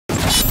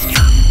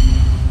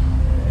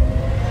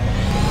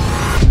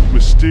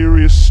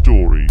mysterious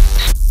story.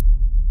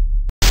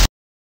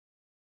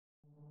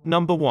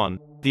 Number 1.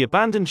 The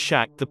abandoned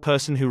shack. The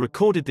person who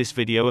recorded this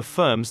video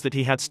affirms that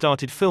he had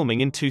started filming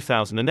in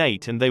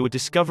 2008 and they were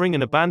discovering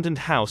an abandoned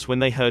house when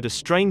they heard a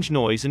strange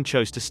noise and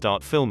chose to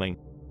start filming.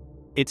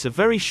 It's a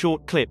very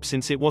short clip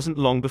since it wasn't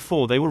long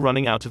before they were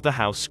running out of the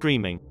house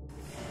screaming.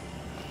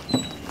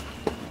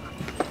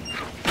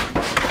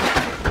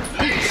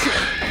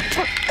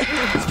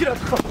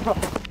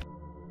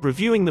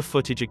 Reviewing the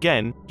footage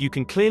again, you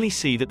can clearly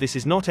see that this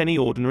is not any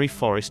ordinary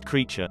forest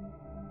creature.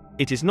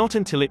 It is not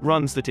until it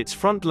runs that its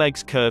front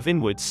legs curve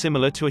inwards,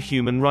 similar to a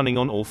human running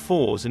on all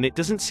fours, and it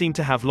doesn't seem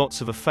to have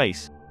lots of a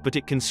face, but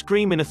it can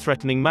scream in a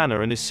threatening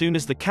manner, and as soon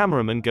as the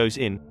cameraman goes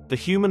in, the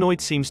humanoid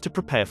seems to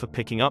prepare for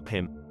picking up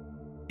him.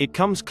 It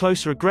comes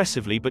closer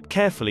aggressively but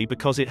carefully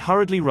because it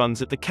hurriedly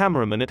runs at the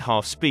cameraman at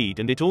half speed,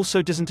 and it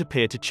also doesn't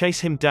appear to chase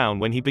him down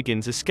when he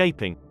begins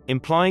escaping,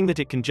 implying that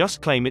it can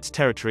just claim its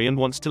territory and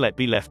wants to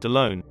be left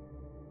alone.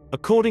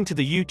 According to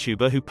the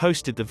YouTuber who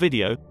posted the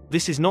video,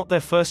 this is not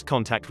their first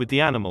contact with the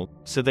animal,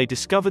 so they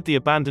discovered the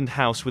abandoned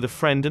house with a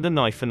friend and a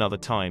knife another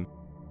time.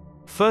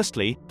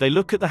 Firstly, they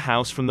look at the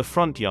house from the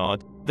front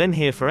yard, then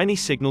hear for any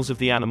signals of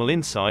the animal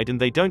inside, and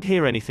they don't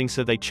hear anything,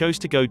 so they chose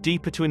to go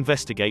deeper to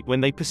investigate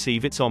when they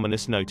perceive its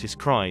ominous notice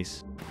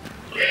cries.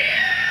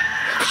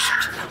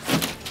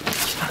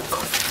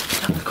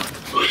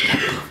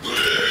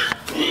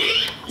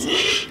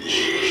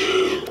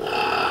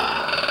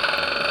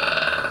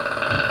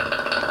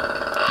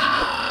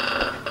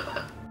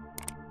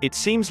 It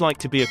seems like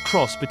to be a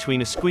cross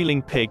between a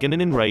squealing pig and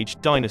an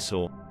enraged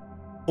dinosaur.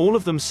 All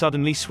of them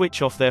suddenly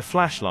switch off their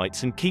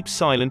flashlights and keep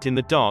silent in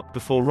the dark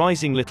before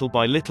rising little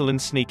by little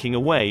and sneaking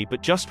away,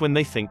 but just when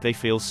they think they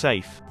feel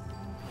safe.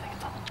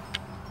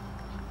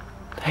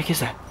 What the heck is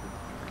that?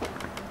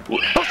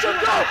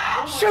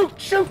 Oh, shoot,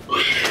 shoot!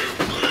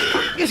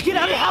 Just get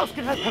out of the house,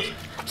 get out of the house!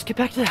 Just get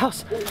back to the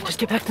house! Just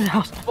get back to the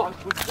house!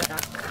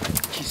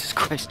 Jesus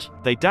Christ.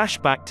 They dash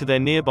back to their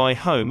nearby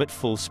home at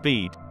full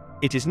speed.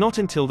 It is not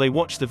until they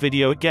watch the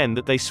video again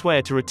that they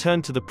swear to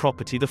return to the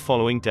property the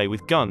following day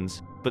with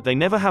guns, but they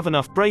never have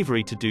enough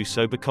bravery to do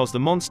so because the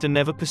monster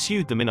never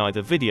pursued them in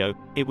either video.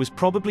 It was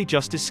probably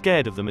just as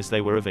scared of them as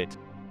they were of it.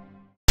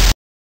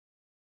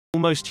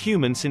 Almost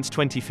human. Since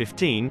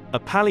 2015, a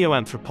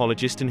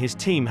paleoanthropologist and his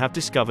team have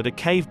discovered a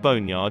cave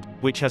boneyard,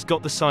 which has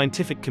got the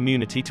scientific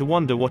community to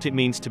wonder what it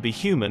means to be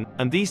human,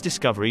 and these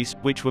discoveries,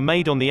 which were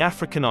made on the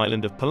African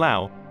island of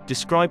Palau,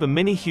 describe a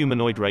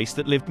mini-humanoid race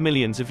that lived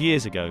millions of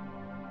years ago.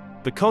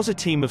 Because a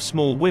team of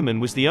small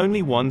women was the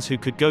only ones who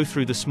could go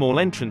through the small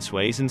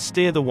entranceways and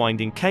steer the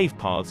winding cave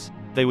paths,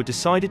 they were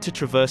decided to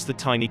traverse the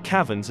tiny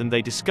caverns, and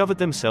they discovered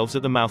themselves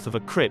at the mouth of a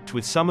crypt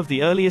with some of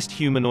the earliest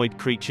humanoid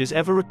creatures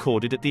ever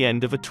recorded at the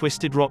end of a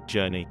twisted rock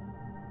journey.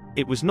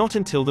 It was not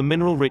until the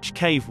mineral-rich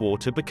cave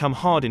water became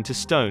hard into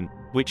stone,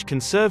 which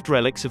conserved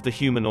relics of the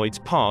humanoids'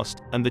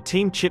 past, and the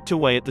team chipped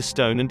away at the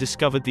stone and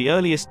discovered the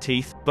earliest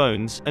teeth,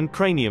 bones, and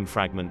cranium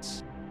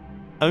fragments.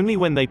 Only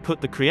when they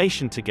put the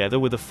creation together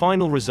were the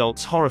final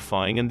results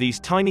horrifying, and these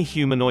tiny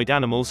humanoid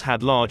animals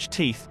had large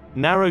teeth,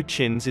 narrow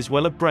chins, as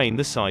well as a brain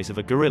the size of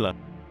a gorilla.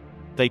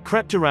 They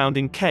crept around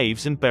in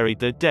caves and buried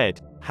their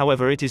dead.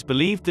 However, it is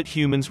believed that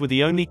humans were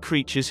the only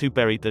creatures who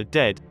buried their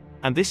dead,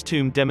 and this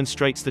tomb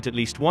demonstrates that at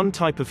least one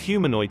type of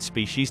humanoid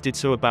species did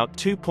so about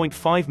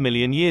 2.5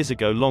 million years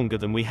ago, longer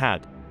than we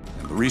had.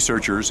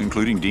 Researchers,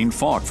 including Dean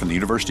Falk from the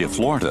University of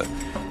Florida,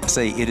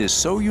 say it is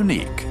so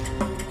unique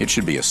it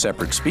should be a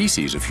separate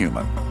species of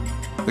human.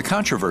 The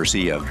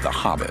controversy of the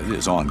Hobbit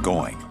is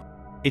ongoing.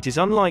 It is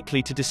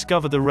unlikely to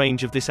discover the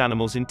range of this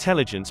animal's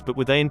intelligence, but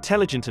were they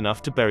intelligent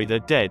enough to bury their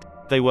dead?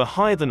 They were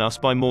higher than us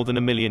by more than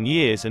 1 million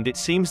years, and it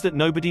seems that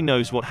nobody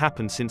knows what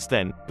happened since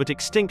then, but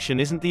extinction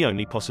isn't the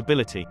only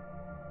possibility.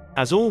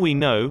 As all we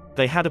know,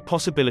 they had a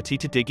possibility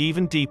to dig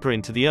even deeper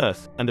into the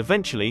earth, and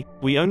eventually,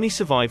 we only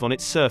survive on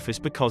its surface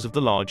because of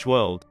the large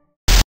world.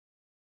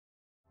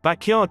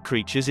 Backyard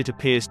creatures. It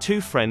appears two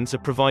friends are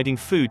providing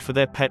food for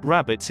their pet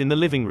rabbits in the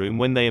living room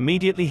when they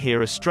immediately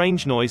hear a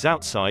strange noise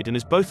outside, and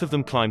as both of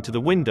them climb to the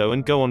window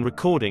and go on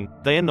recording,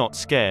 they are not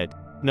scared.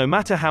 No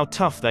matter how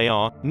tough they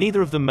are,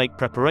 neither of them make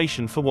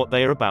preparation for what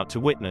they are about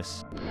to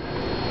witness.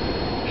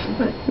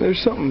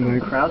 There's something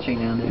like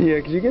crouching down there.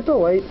 Yeah, could you get the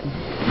light?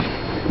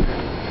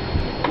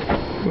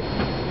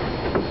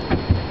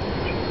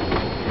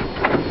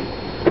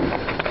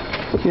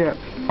 Yeah.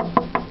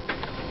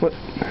 What?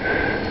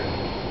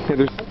 Yeah,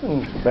 there's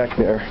something back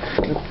there.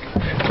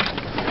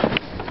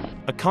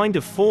 A kind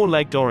of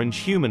four-legged orange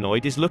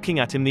humanoid is looking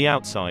at him the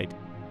outside.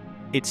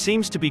 It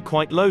seems to be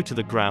quite low to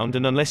the ground,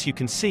 and unless you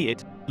can see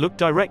it, look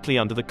directly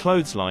under the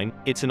clothesline,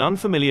 it's an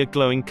unfamiliar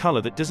glowing color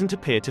that doesn't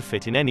appear to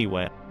fit in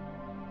anywhere.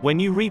 When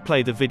you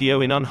replay the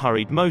video in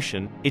unhurried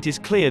motion, it is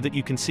clear that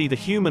you can see the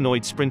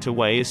humanoid sprint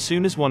away as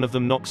soon as one of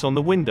them knocks on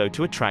the window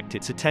to attract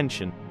its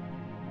attention.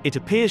 It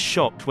appears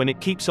shocked when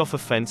it keeps off a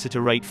fence at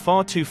a rate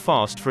far too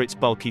fast for its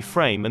bulky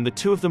frame, and the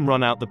two of them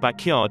run out the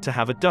backyard to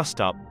have a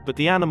dust-up, but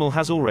the animal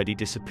has already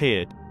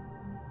disappeared.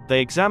 They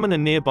examine a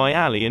nearby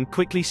alley and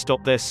quickly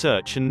stop their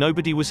search, and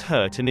nobody was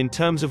hurt, and in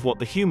terms of what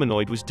the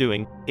humanoid was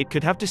doing, it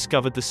could have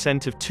discovered the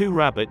scent of 2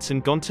 rabbits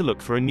and gone to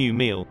look for a new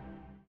meal.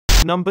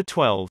 Number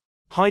 12.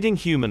 Hiding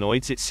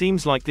humanoids. It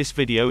seems like this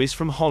video is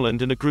from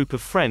Holland, and a group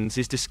of friends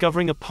is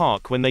discovering a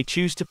park when they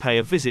choose to pay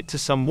a visit to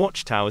some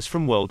watchtowers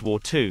from World War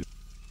II.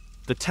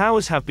 The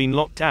towers have been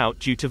locked out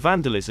due to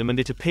vandalism, and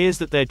it appears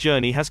that their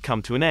journey has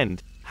come to an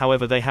end.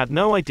 However, they had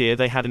no idea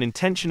they had an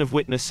intention of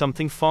witness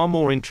something far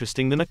more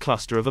interesting than a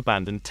cluster of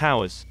abandoned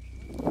towers.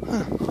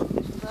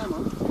 Ja,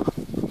 man.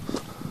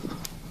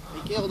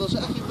 Die kerel, dat is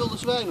echt geen wilde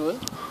zwijn, hoor.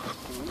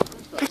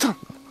 Kijk dan.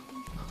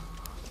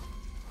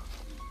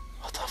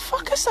 What the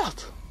fuck is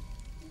dat?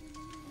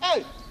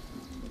 Hey!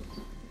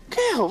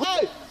 Kerel, wat?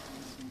 Hey!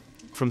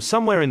 From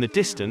somewhere in the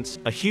distance,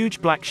 a huge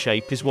black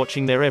shape is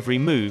watching their every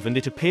move, and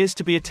it appears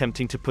to be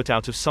attempting to put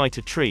out of sight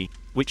a tree,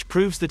 which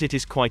proves that it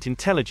is quite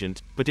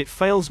intelligent, but it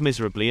fails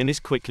miserably and is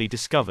quickly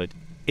discovered.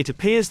 It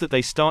appears that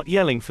they start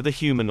yelling for the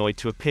humanoid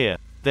to appear.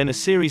 Then a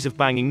series of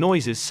banging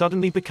noises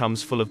suddenly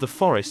becomes full of the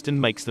forest and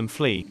makes them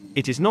flee.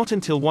 It is not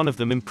until one of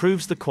them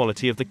improves the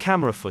quality of the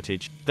camera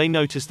footage, they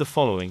notice the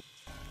following.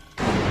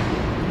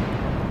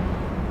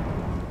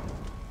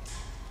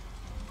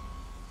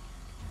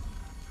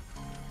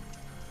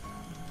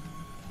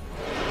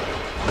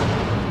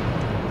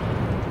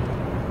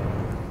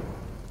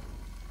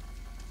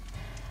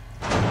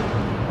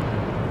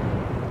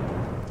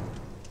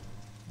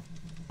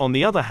 On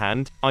the other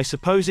hand, I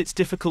suppose it's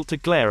difficult to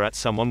glare at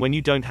someone when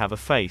you don't have a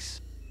face.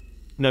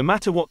 No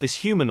matter what this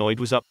humanoid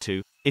was up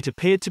to, it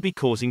appeared to be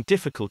causing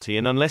difficulty,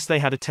 and unless they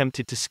had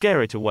attempted to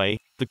scare it away,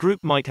 the group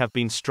might have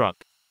been struck.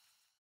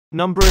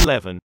 Number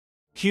 11.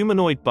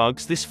 Humanoid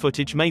bugs. This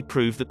footage may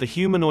prove that the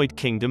humanoid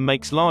kingdom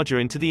makes larger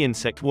into the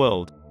insect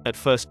world. At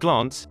first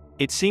glance,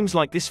 it seems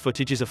like this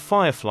footage is a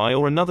firefly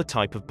or another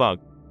type of bug,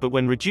 but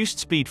when reduced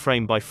speed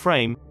frame by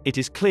frame, it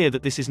is clear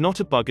that this is not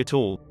a bug at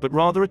all, but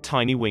rather a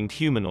tiny winged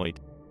humanoid.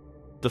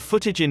 The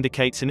footage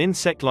indicates an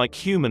insect-like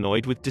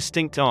humanoid with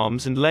distinct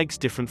arms and legs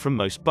different from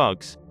most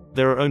bugs.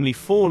 There are only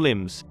 4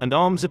 limbs, and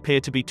arms appear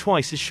to be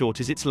twice as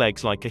short as its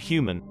legs, like a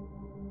human.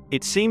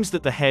 It seems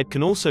that the head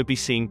can also be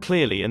seen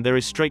clearly, and there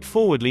is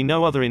straightforwardly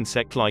no other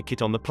insect like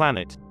it on the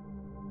planet.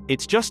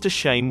 It's just a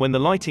shame when the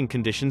lighting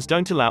conditions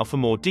don't allow for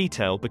more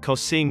detail, because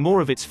seeing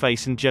more of its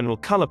face and general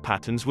color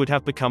patterns would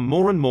have become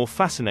more and more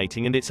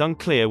fascinating, and it's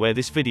unclear where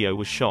this video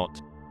was shot.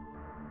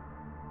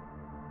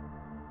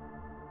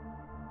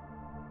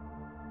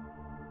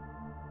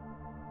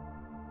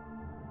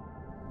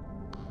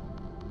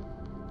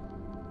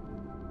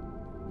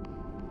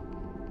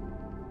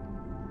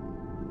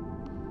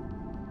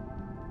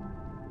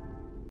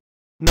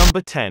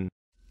 Number 10.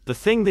 The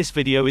Thing. This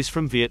video is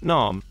from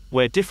Vietnam,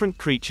 where different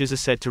creatures are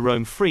said to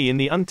roam free in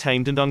the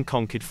untamed and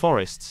unconquered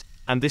forests,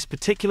 and this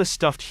particular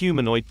stuffed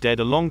humanoid dead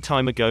a long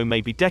time ago,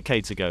 maybe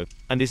decades ago,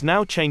 and is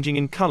now changing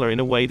in color in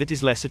a way that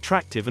is less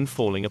attractive and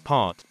falling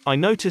apart. I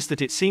noticed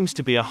that it seems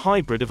to be a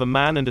hybrid of a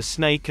man and a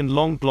snake, and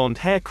long blonde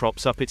hair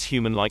crops up its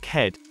human-like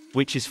head,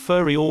 which is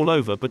furry all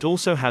over but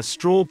also has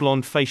straw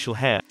blonde facial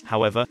hair.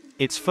 However,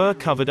 its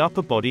fur-covered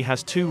upper body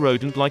has 2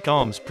 rodent-like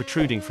arms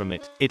protruding from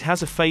it. It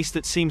has a face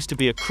that seems to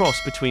be a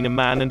cross between a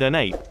man and an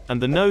ape,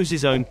 and the nose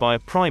is owned by a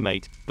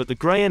primate, but the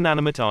grey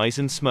inanimate eyes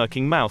and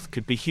smirking mouth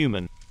could be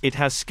human. It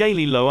has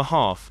scaly lower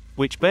half,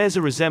 which bears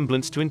a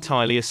resemblance to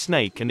entirely a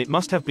snake, and it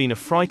must have been a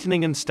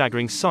frightening and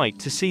staggering sight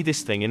to see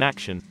this thing in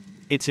action.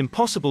 It's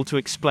impossible to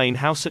explain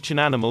how such an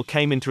animal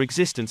came into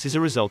existence as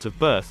a result of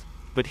birth,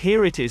 but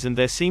here it is, and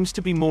there seems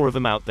to be more of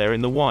them out there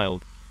in the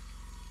wild.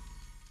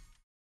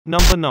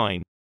 Number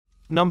 9.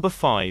 Number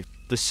 5.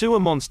 The sewer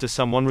monster.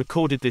 Someone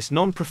recorded this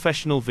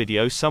non-professional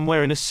video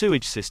somewhere in a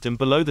sewage system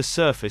below the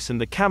surface,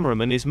 and the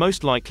cameraman is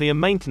most likely a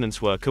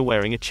maintenance worker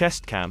wearing a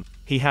chest cam.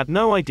 He had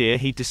no idea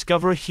he'd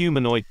discover a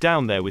humanoid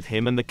down there with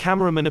him, and the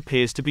cameraman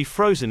appears to be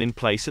frozen in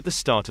place at the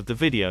start of the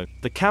video.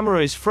 The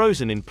camera is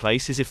frozen in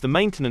place as if the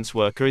maintenance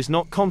worker is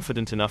not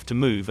confident enough to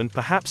move, and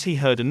perhaps he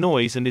heard a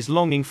noise and is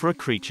longing for a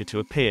creature to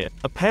appear.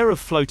 A pair of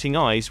floating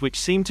eyes which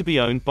seem to be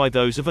owned by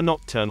those of a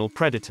nocturnal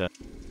predator.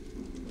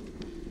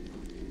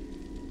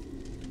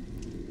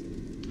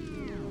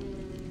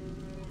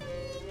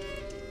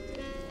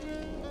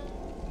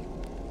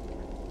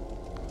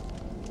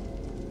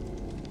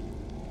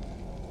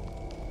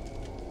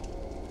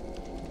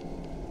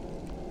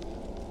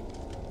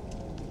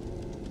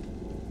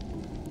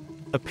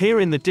 Appear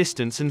in the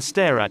distance and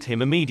stare at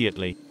him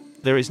immediately.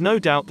 There is no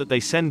doubt that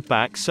they send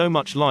back so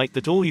much light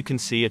that all you can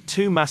see are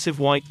 2 massive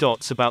white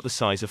dots about the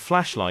size of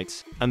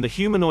flashlights, and the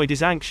humanoid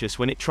is anxious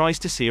when it tries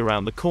to see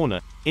around the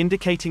corner,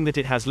 indicating that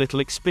it has little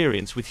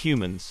experience with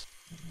humans.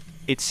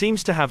 It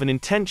seems to have an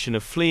intention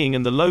of fleeing,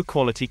 and the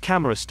low-quality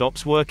camera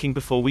stops working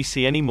before we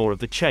see any more of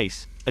the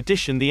chase.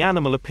 Addition, the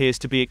animal appears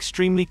to be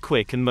extremely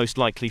quick and most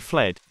likely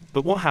fled,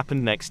 but what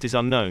happened next is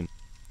unknown.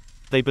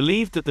 They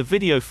believed that the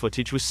video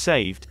footage was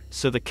saved,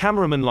 so the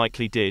cameraman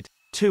likely did,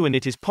 too, and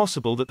it is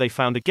possible that they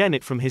found again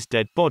it from his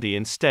dead body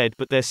instead,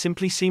 but there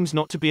simply seems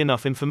not to be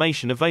enough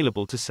information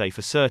available to say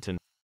for certain.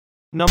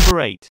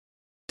 Number 8.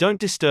 Don't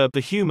disturb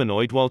the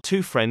humanoid while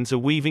two friends are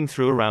weaving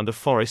through around a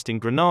forest in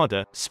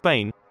Granada,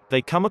 Spain.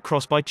 They come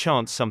across by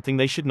chance something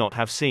they should not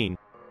have seen.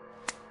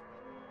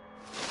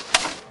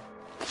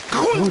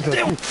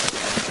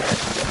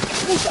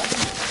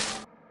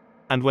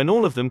 And when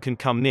all of them can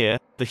come near,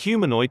 the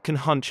humanoid can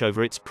hunch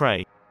over its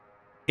prey.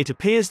 It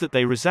appears that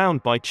they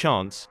resound by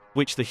chance,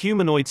 which the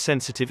humanoid's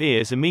sensitive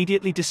ears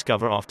immediately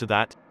discover. After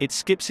that, it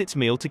skips its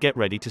meal to get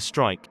ready to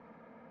strike.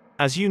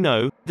 As you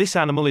know, this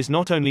animal is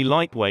not only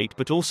lightweight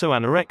but also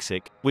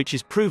anorexic, which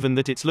is proven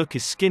that its look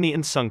is skinny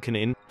and sunken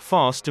in,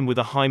 fast and with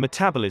a high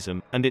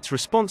metabolism, and its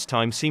response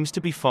time seems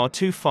to be far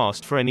too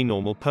fast for any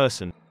normal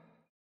person.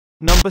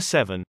 Number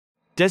 7.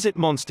 Desert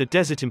monster.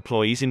 Desert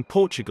employees in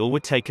Portugal were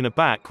taken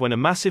aback when a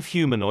massive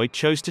humanoid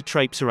chose to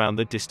traipse around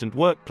their distant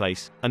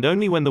workplace, and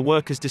only when the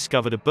workers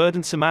discovered a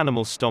burdensome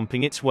animal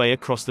stomping its way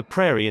across the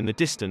prairie in the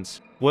distance,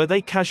 were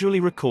they casually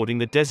recording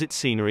the desert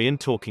scenery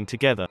and talking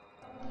together.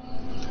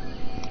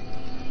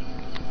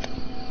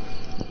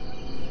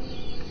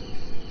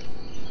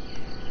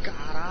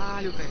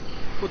 Caralho, velho.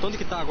 Puta, onde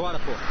que tá agora,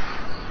 pô?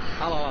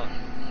 Olha lá, olha lá.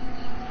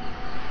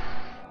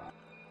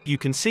 You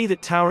can see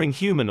that towering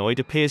humanoid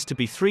appears to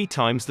be 3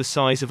 times the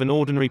size of an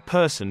ordinary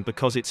person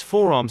because its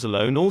forearms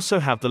alone also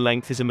have the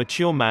length as a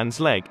mature man's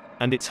leg,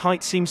 and its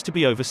height seems to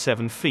be over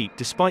 7 feet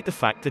despite the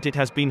fact that it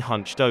has been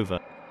hunched over.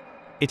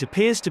 It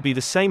appears to be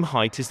the same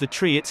height as the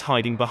tree it's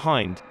hiding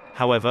behind.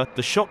 However,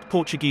 the shocked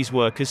Portuguese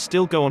workers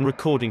still go on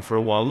recording for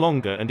a while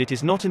longer, and it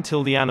is not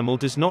until the animal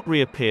does not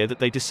reappear that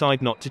they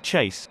decide not to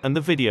chase, and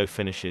the video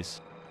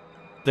finishes.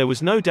 There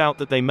was no doubt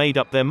that they made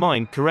up their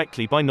mind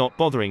correctly by not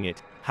bothering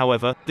it.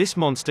 However, this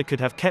monster could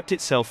have kept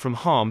itself from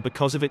harm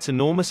because of its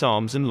enormous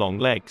arms and long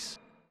legs.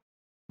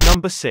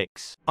 Number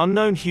 6.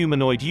 Unknown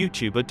humanoid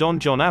YouTuber Don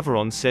John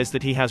Averon says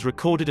that he has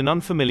recorded an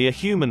unfamiliar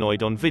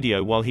humanoid on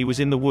video while he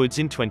was in the woods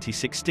in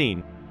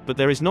 2016. But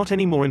there is not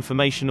any more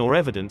information or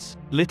evidence.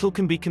 Little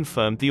can be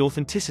confirmed the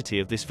authenticity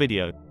of this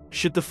video.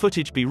 Should the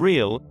footage be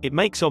real, it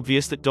makes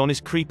obvious that Don is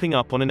creeping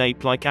up on an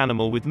ape-like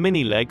animal with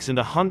mini legs and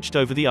a hunched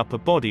over the upper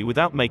body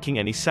without making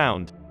any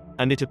sound.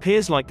 And it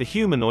appears like the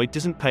humanoid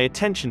doesn't pay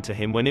attention to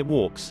him when it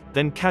walks,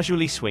 then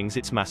casually swings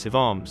its massive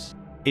arms.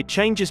 It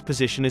changes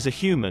position as a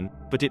human,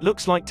 but it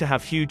looks like to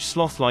have huge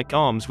sloth-like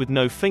arms with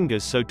no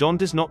fingers, so Don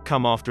does not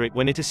come after it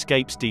when it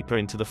escapes deeper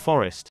into the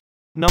forest.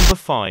 Number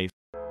 5.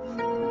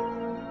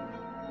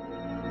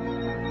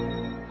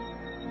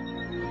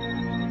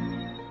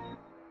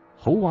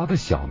猴娃的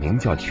小名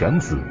叫犬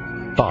子，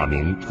大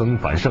名曾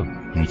繁盛，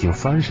已经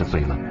30岁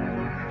了。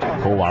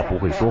猴娃不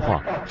会说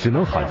话，只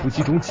能喊出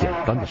几种简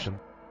单的声。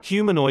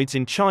Humanoids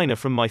in China.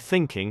 From my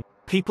thinking,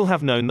 people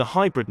have known the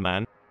hybrid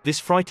man. This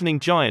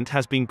frightening giant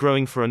has been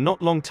growing for a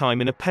not long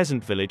time in a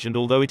peasant village, and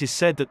although it is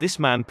said that this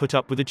man put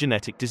up with a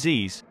genetic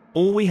disease,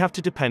 all we have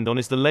to depend on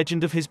is the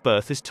legend of his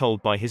birth as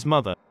told by his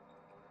mother.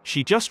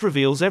 She just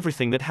reveals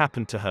everything that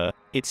happened to her.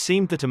 It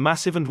seemed that a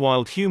massive and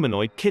wild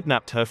humanoid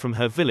kidnapped her from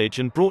her village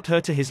and brought her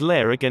to his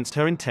lair against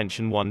her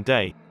intention one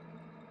day.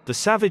 The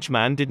savage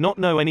man did not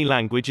know any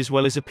language as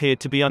well as appeared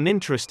to be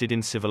uninterested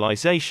in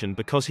civilization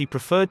because he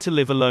preferred to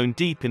live alone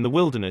deep in the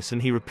wilderness,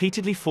 and he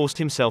repeatedly forced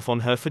himself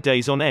on her for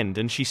days on end,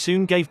 and she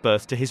soon gave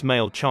birth to his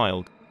male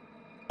child.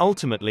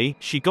 Ultimately,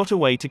 she got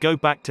away to go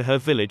back to her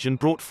village and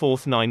brought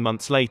forth 9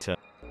 months later.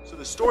 So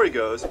the story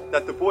goes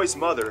that the boy's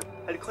mother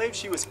had claimed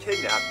she was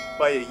kidnapped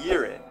by a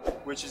Yiren,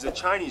 which is a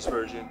Chinese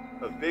version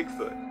of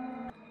Bigfoot.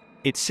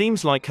 It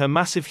seems like her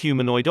massive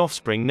humanoid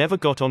offspring never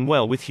got on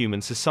well with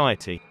human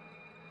society.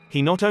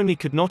 He not only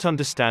could not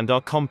understand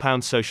our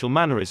compound social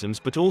mannerisms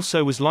but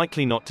also was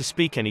likely not to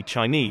speak any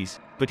Chinese,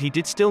 but he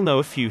did still know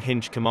a few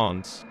hinge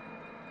commands.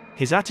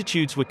 His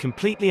attitudes were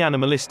completely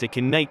animalistic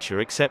in nature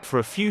except for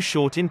a few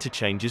short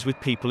interchanges with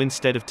people.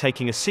 Instead of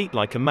taking a seat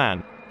like a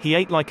man, he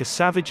ate like a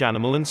savage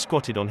animal and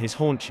squatted on his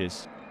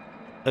haunches.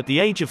 At the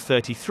age of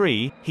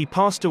 33, he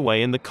passed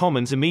away and the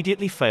commons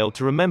immediately failed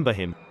to remember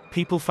him.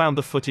 People found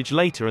the footage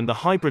later and the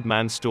hybrid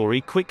man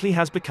story quickly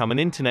has become an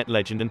internet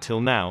legend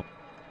until now.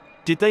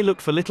 Did they look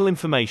for little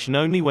information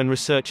only when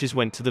researchers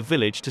went to the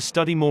village to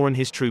study more on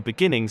his true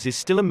beginnings is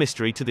still a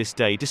mystery to this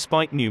day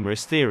despite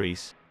numerous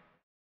theories.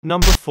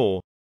 Number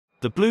 4.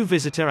 The Blue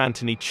Visitor.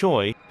 Anthony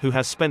Choi, who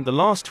has spent the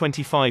last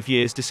 25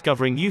 years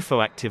discovering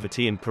UFO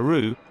activity in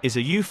Peru, is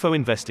a UFO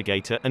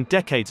investigator, and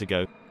decades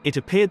ago, it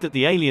appeared that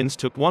the aliens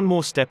took one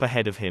more step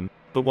ahead of him,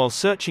 but while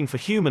searching for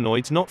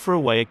humanoids not far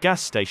away a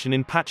gas station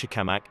in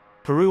Pachacamac,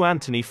 Peru,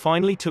 Anthony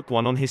finally took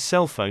one on his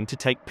cell phone to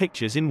take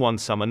pictures in one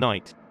summer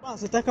night.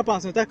 Se está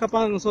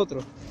escapando de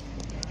nosotros.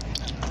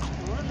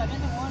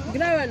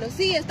 Grábalo,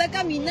 sí, está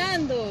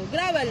caminando,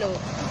 grábalo.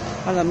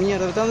 A la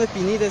mierda, tratando de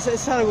espinita,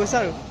 es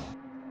algo.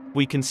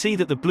 We can see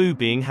that the blue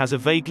being has a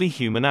vaguely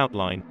human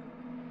outline.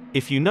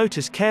 If you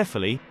notice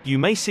carefully, you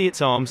may see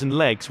its arms and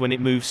legs when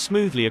it moves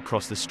smoothly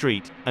across the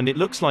street, and it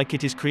looks like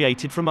it is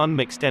created from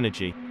unmixed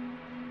energy.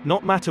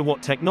 Not matter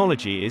what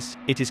technology is,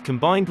 it is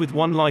combined with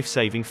one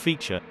life-saving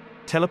feature,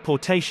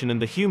 teleportation, and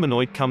the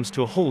humanoid comes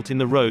to a halt in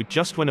the road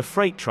just when a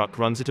freight truck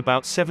runs at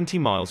about 70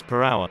 miles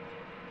per hour.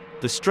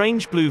 The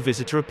strange blue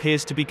visitor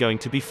appears to be going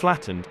to be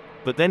flattened,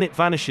 but then it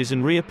vanishes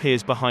and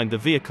reappears behind the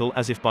vehicle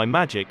as if by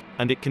magic,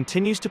 and it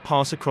continues to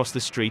pass across the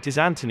street as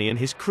Anthony and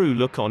his crew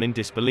look on in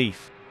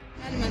disbelief.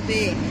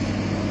 Cálmate.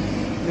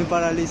 Me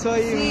paralizó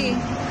ahí. Sí.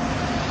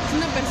 Es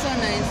una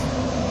persona,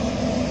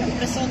 es.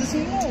 Persona, es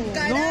un globo.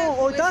 Carajo,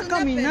 No, es estaba una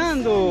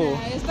caminando.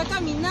 persona, está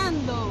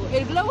caminando.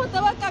 El globo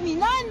estaba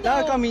caminando.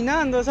 Estaba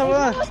caminando, esa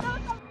verdad.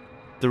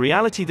 The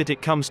reality that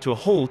it comes to a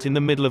halt in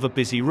the middle of a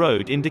busy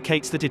road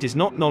indicates that it is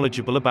not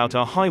knowledgeable about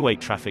our highway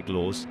traffic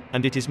laws,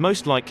 and it is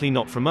most likely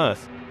not from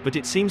Earth, but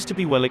it seems to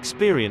be well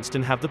experienced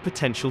and have the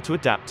potential to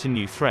adapt to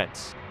new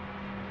threats.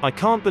 I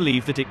can't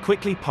believe that it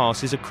quickly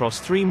passes across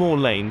 3 more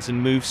lanes and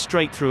moves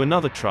straight through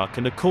another truck,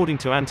 and according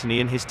to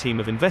Anthony and his team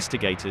of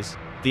investigators,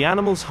 the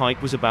animal's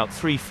height was about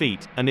 3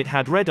 feet, and it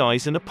had red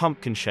eyes and a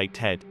pumpkin-shaped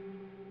head.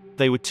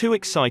 They were too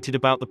excited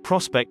about the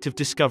prospect of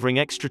discovering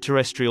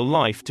extraterrestrial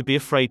life to be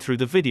afraid through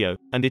the video,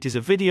 and it is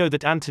a video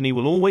that Anthony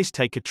will always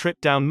take a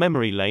trip down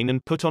memory lane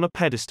and put on a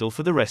pedestal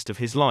for the rest of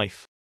his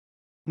life.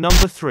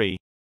 Number 3.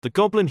 The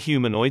goblin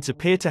humanoids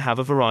appear to have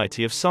a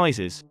variety of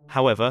sizes.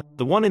 However,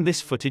 the one in this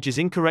footage is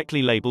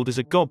incorrectly labeled as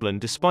a goblin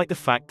despite the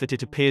fact that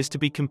it appears to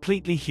be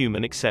completely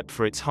human except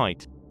for its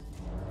height.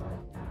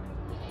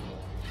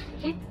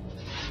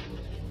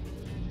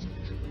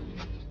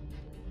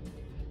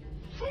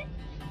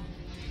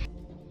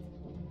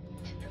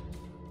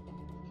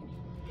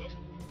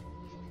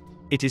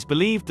 It is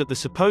believed that the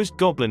supposed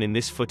goblin in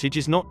this footage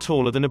is not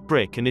taller than a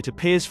brick, and it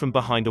appears from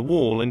behind a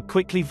wall and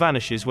quickly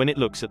vanishes when it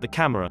looks at the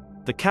camera.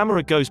 The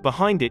camera goes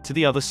behind it to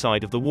the other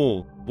side of the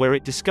wall, where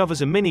it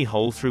discovers a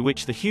mini-hole through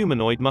which the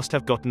humanoid must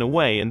have gotten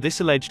away, and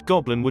this alleged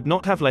goblin would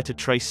not have let a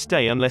trace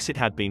stay unless it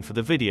had been for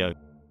the video.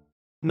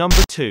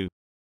 Number 2.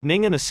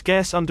 Ningen. A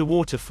scarce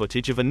underwater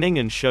footage of a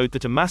ningen showed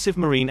that a massive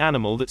marine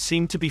animal that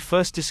seemed to be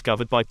first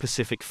discovered by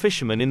Pacific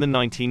fishermen in the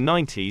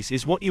 1990s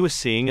is what you are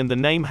seeing, and the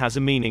name has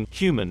a meaning,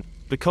 human,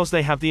 because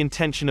they have the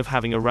intention of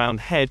having a round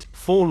head,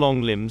 4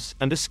 long limbs,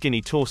 and a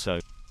skinny torso.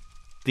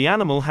 The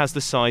animal has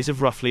the size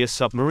of roughly a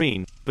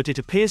submarine, but it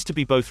appears to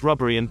be both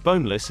rubbery and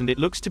boneless, and it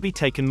looks to be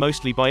taken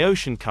mostly by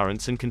ocean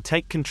currents and can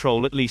take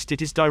control, at least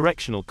it is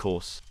directional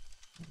course.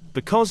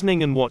 Because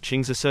ningen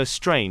watchings are so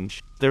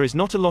strange, there is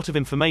not a lot of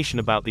information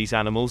about these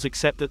animals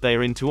except that they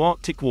are into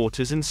Arctic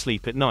waters and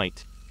sleep at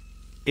night.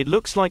 It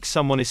looks like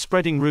someone is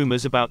spreading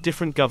rumors about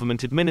different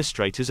government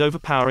administrators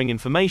overpowering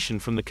information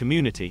from the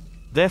community.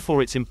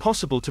 Therefore it's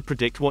impossible to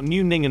predict what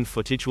new ningen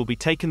footage will be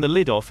taken the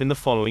lid off in the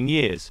following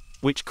years,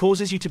 which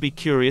causes you to be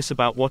curious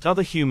about what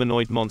other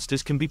humanoid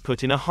monsters can be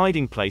put in a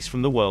hiding place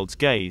from the world's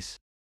gaze.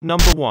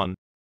 Number 1.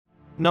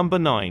 Number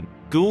 9.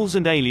 Ghouls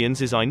and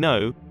aliens. As I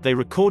know, they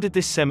recorded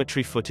this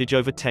cemetery footage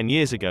over 10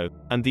 years ago,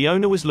 and the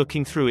owner was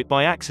looking through it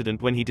by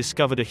accident when he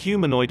discovered a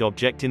humanoid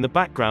object in the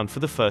background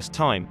for the first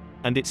time,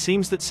 and it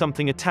seems that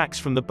something attacks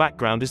from the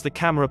background as the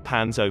camera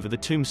pans over the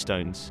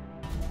tombstones.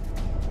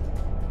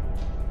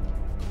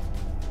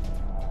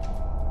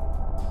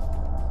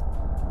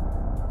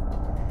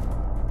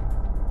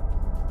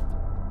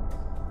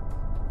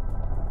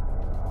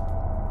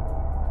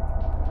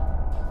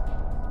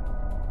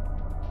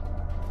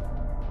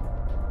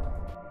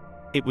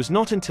 It was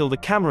not until the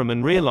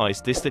cameraman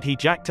realized this that he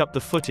jacked up the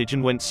footage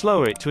and went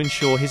slower to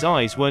ensure his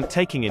eyes weren't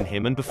taking in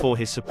him, and before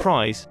his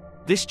surprise,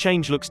 this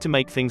change looks to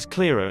make things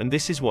clearer, and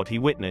this is what he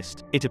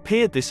witnessed. It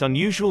appeared this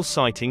unusual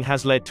sighting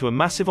has led to a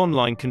massive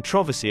online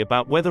controversy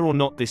about whether or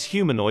not this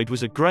humanoid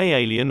was a grey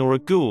alien or a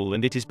ghoul,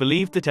 and it is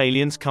believed that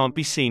aliens can't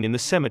be seen in the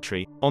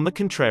cemetery, on the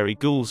contrary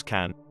ghouls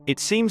can.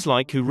 It seems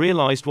like who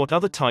realized what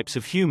other types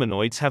of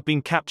humanoids have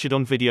been captured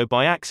on video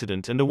by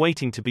accident and are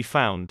waiting to be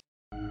found.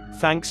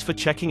 Thanks for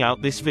checking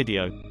out this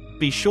video.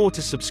 Be sure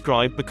to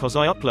subscribe because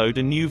I upload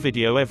a new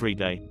video every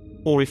day.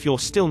 Or if you're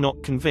still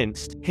not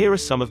convinced, here are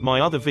some of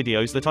my other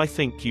videos that I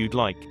think you'd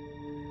like.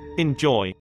 Enjoy.